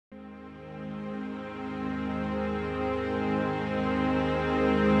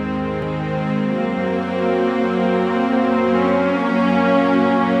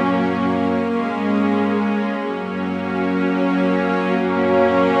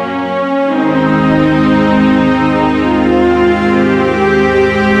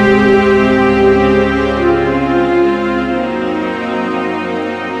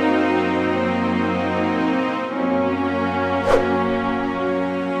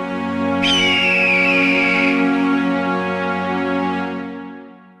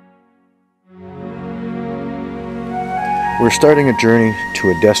We're starting a journey to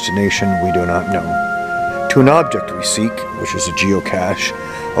a destination we do not know, to an object we seek, which is a geocache,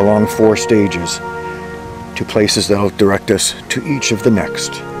 along 4 stages, to places that will direct us to each of the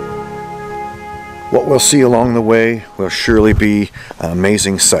next. What we'll see along the way will surely be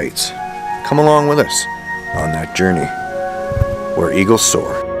amazing sights. Come along with us on that journey where eagles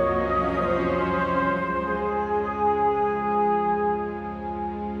soar.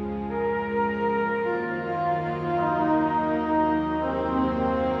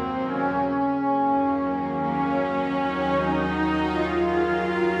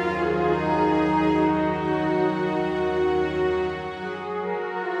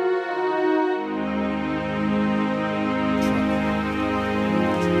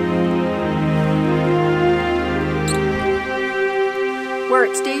 We're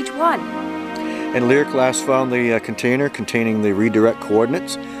at stage 1. And Lyric last found the container containing the redirect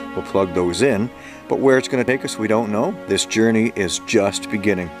coordinates. We'll plug those in, but where it's going to take us we don't know. This journey is just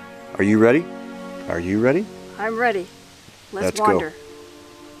beginning. Are you ready? Are you ready? I'm ready. Let's go. wander.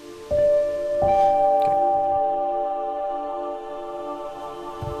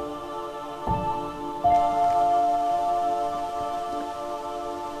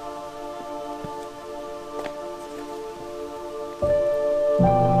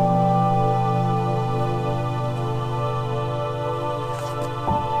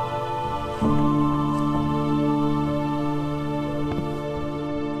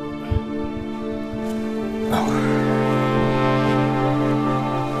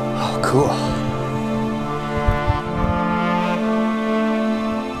 Oh, cool.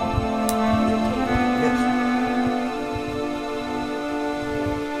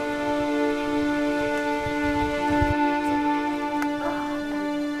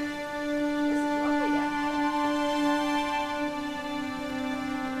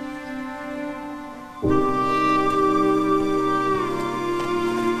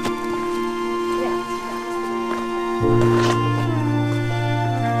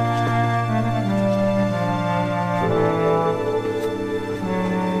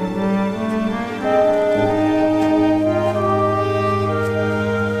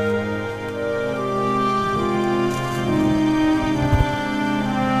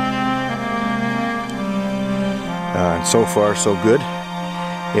 And so far so good.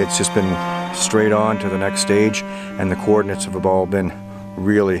 It's just been straight on to the next stage, and the coordinates have all been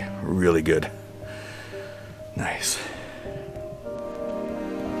really, really good. Nice.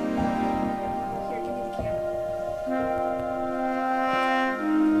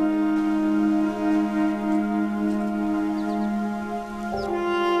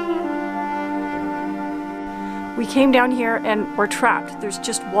 We came down here and we're trapped. There's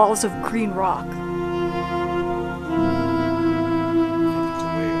just walls of green rock.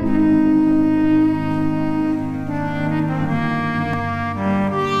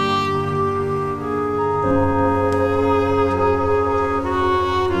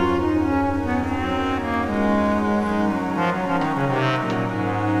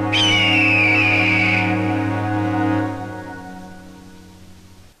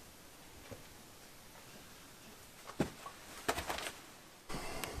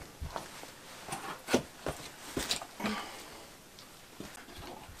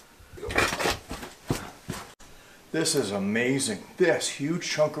 This is amazing. This huge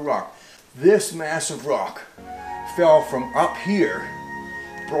chunk of rock, this massive rock fell from up here,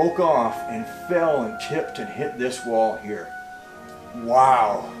 broke off and fell and tipped and hit this wall here.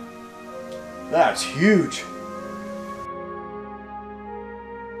 Wow, that's huge.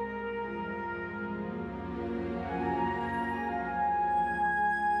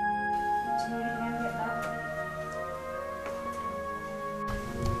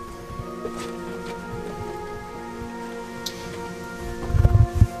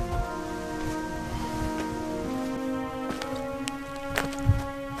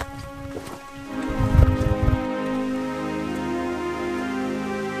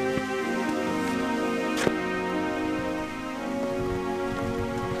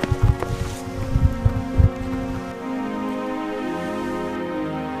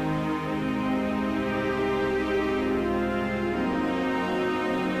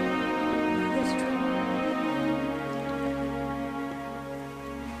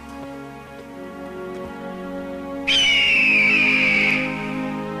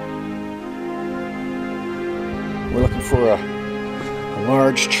 We're looking for a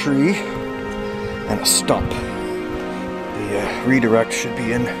large tree and a stump. The redirect should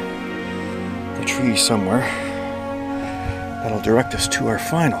be in the tree somewhere. That'll direct us to our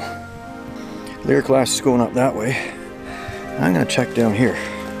final. Lyric glass is going up that way. I'm going to check down here.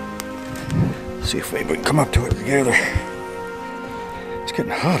 See if maybe we can come up to it together.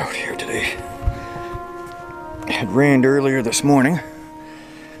 Getting hot out here today. It had rained earlier this morning,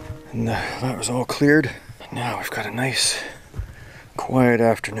 and that was all cleared. Now we've got a nice, quiet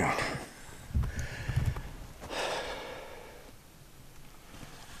afternoon.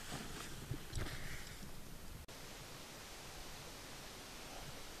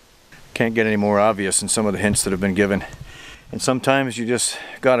 Can't get any more obvious than some of the hints that have been given. And sometimes you just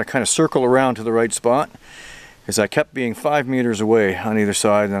gotta kind of circle around to the right spot. As I kept being 5 meters away on either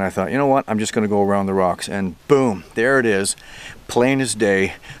side, and then I thought, you know what, I'm just gonna go around the rocks, and boom, there it is, plain as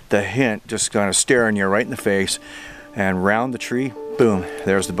day. The hint just kind of staring you right in the face, and round the tree, boom,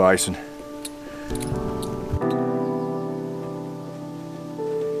 there's the bison.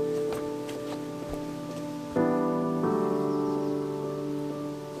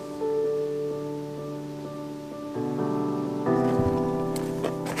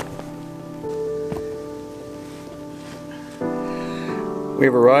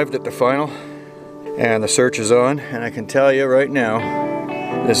 We've arrived at the final, and the search is on, and I can tell you right now,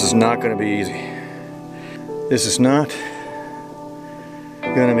 this is not going to be easy. This is not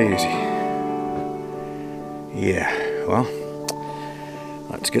going to be easy. Yeah, well,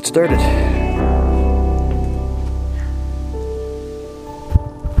 let's get started.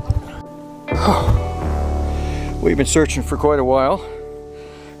 We've been searching for quite a while,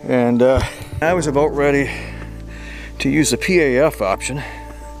 and I was about ready to use the PAF option. I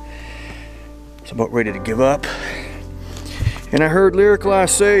was about ready to give up, and I heard Lyric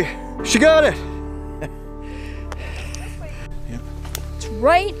Glass say, "She got it!" Yep. It's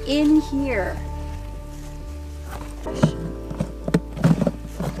right in here.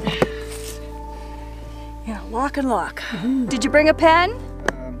 Yeah, lock and lock. Did you bring a pen?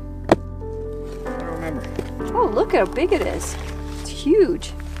 I don't remember. Oh, look how big it is. It's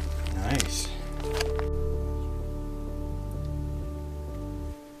huge. Nice.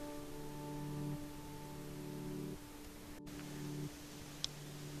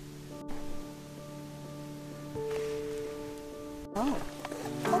 Oh,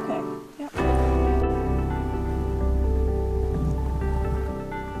 okay. Yeah.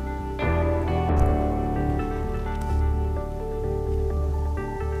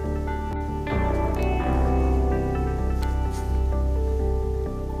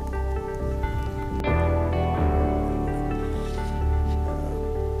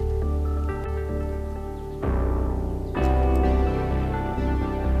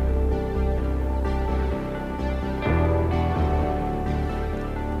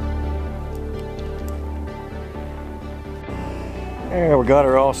 There, we got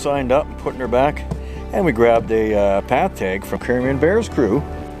her all signed up and putting her back, and we grabbed a path tag from Caribbean Bear's crew,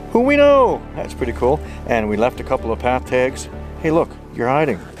 who we know. That's pretty cool. And we left a couple of path tags. Hey, look, you're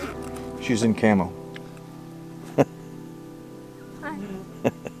hiding. She's in camo. Hi.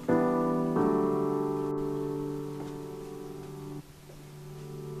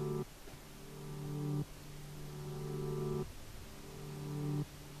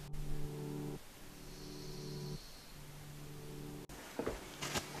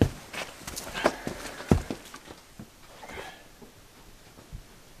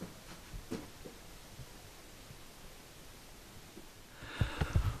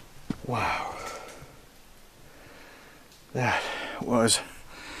 Wow. That was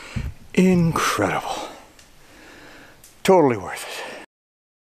incredible. Totally worth it.